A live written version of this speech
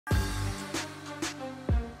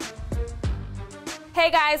Hey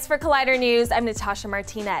guys, for Collider News, I'm Natasha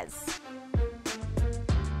Martinez.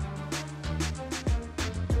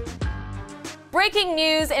 Breaking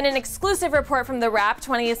news in an exclusive report from the Wrap,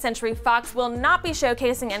 20th Century Fox will not be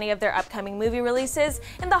showcasing any of their upcoming movie releases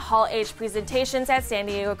in the Hall H presentations at San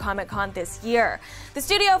Diego Comic-Con this year. The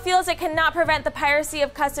studio feels it cannot prevent the piracy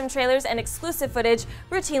of custom trailers and exclusive footage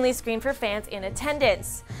routinely screened for fans in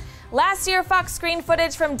attendance. Last year, Fox screened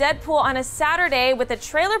footage from Deadpool on a Saturday with a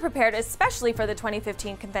trailer prepared especially for the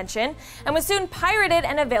 2015 convention, and was soon pirated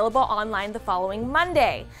and available online the following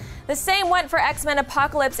Monday. The same went for X-Men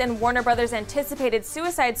Apocalypse and Warner Bros.' anticipated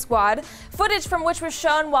Suicide Squad, footage from which was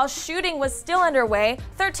shown while shooting was still underway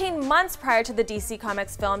 13 months prior to the DC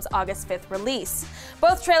Comics film's August 5th release.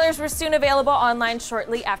 Both trailers were soon available online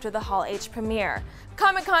shortly after the Hall H premiere.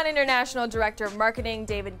 Comic-Con International Director of Marketing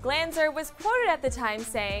David Glanzer was quoted at the time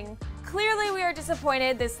saying, "Clearly we are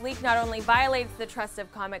disappointed. This leak not only violates the trust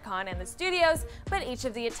of Comic-Con and the studios, but each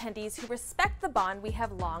of the attendees who respect the bond we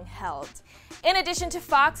have long held." In addition to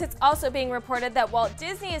Fox, it's also being reported that Walt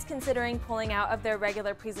Disney is considering pulling out of their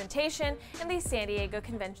regular presentation in the San Diego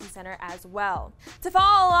Convention Center as well. To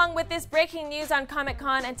follow along with this breaking news on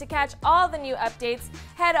Comic-Con and to catch all the new updates,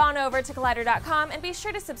 head on over to Collider.com and be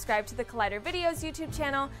sure to subscribe to the Collider Videos YouTube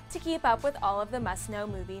channel to keep up with all of the must-know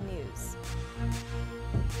movie news.